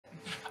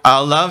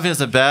Our love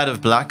is a bed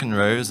of blackened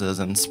roses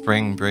and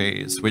spring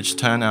breeze, which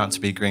turn out to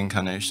be green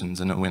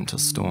carnations in a winter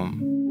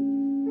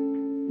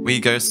storm. We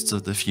ghosts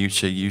of the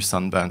future, you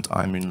sunburnt,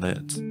 I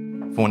moonlit,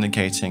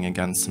 fornicating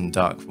against some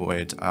dark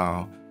void,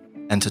 our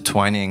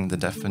intertwining the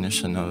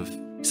definition of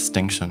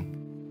extinction.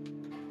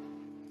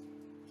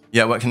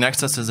 Yet what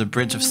connects us is a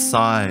bridge of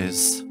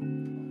sighs,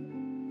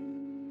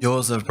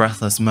 yours of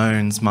breathless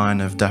moans, mine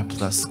of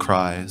depthless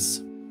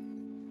cries.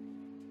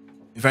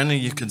 If only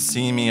you could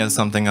see me as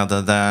something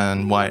other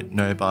than white,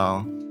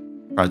 nobile,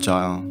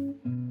 fragile,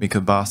 we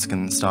could bask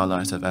in the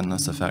starlight of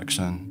endless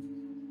affection.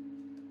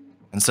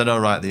 Instead I'll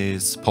write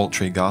these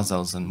paltry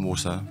gazelles in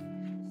water.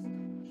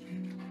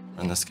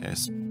 In this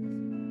case,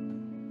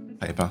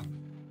 paper.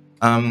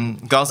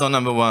 Gazelle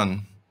number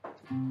 1.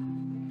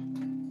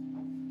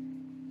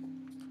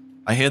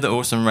 I hear the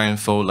autumn rain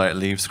fall like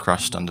leaves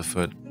crushed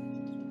underfoot.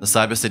 The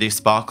cyber city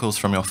sparkles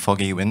from your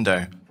foggy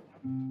window.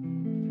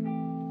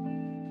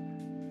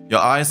 Your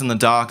eyes in the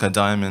dark are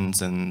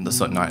diamonds in the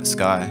soot night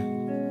sky.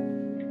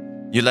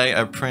 You lay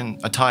a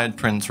tired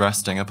prince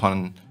resting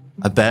upon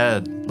a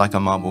bed like a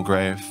marble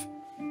grave.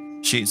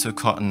 Sheets of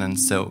cotton and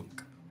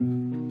silk.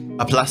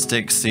 A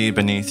plastic sea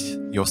beneath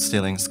your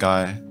stealing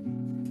sky.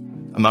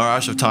 A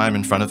mirage of time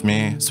in front of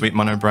me, sweet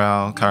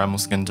monobrow, caramel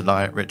skin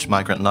delight, rich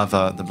migrant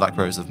lover, the black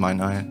rose of my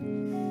night.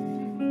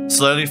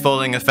 Slowly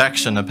falling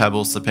affection, a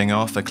pebble slipping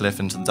off a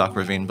cliff into the dark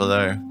ravine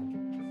below.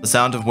 The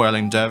sound of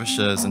whirling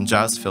dervishes and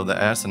jazz fill the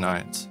air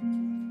tonight.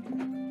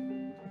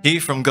 He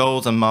from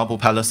gold and marble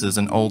palaces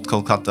in old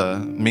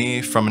Kolkata,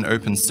 me from an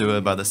open sewer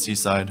by the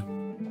seaside.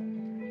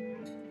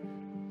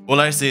 All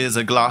I see is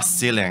a glass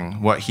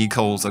ceiling, what he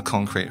calls a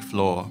concrete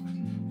floor.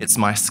 It's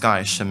my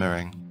sky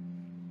shimmering.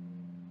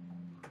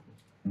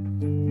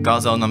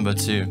 Gazelle number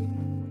 2.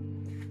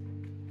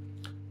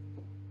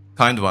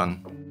 Kind one.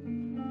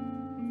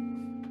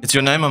 It's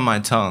your name on my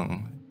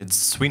tongue. Its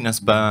sweetness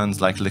burns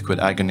like liquid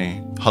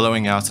agony,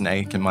 hollowing out an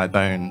ache in my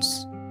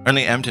bones.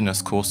 Only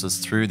emptiness courses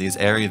through these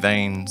airy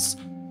veins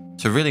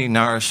to really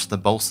nourish the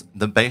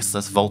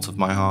baseless vault of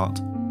my heart.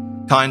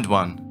 Kind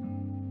one,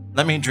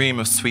 let me dream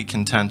of sweet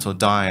content or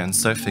die and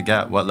so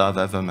forget what love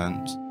ever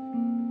meant.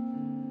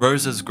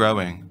 Roses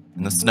growing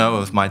in the snow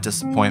of my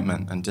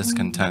disappointment and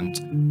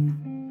discontent.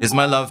 Is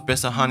my love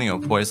bitter honey or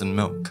poison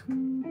milk?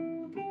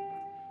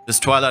 This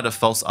twilight of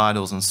false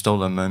idols and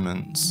stolen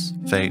moments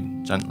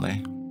fade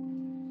gently.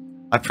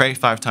 I pray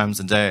 5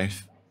 times a day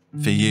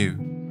for you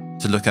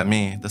to look at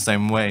me the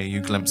same way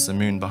you glimpse the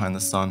moon behind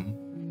the sun.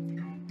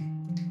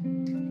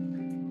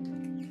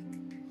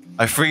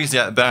 I freeze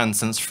yet burn,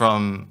 since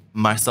from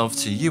myself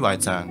to you I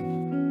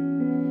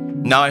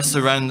turn. Now I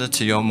surrender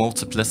to your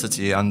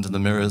multiplicity under the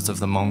mirrors of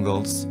the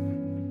Mongols,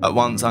 at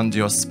once under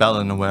your spell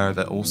and aware of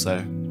it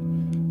also.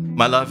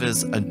 My love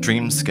is a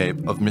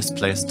dreamscape of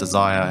misplaced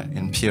desire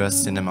in pure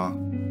cinema.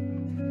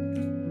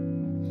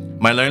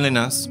 My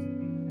loneliness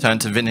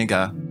turned to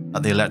vinegar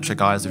at the electric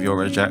eyes of your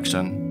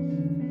rejection.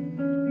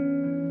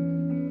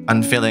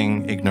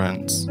 Unfeeling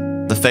ignorance,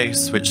 the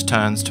face which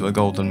turns to a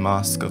golden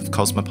mask of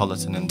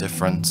cosmopolitan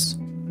indifference.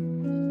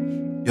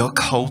 Your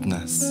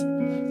coldness,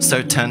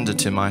 so tender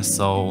to my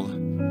soul,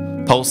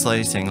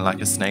 pulsating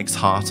like a snake's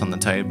heart on the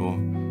table,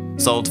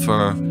 sold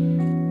for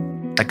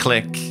a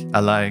click,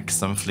 a like,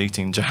 some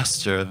fleeting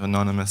gesture of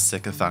anonymous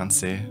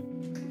sycophancy.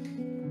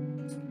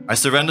 I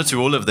surrender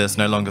to all of this,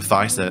 no longer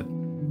fight it.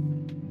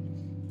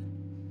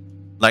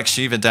 Like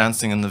Shiva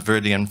dancing in the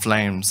Viridian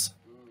flames,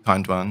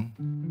 kind one,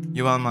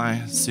 you are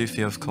my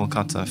Sufi of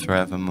Kolkata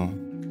forevermore.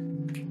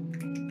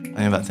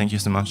 Anyway, thank you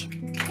so much.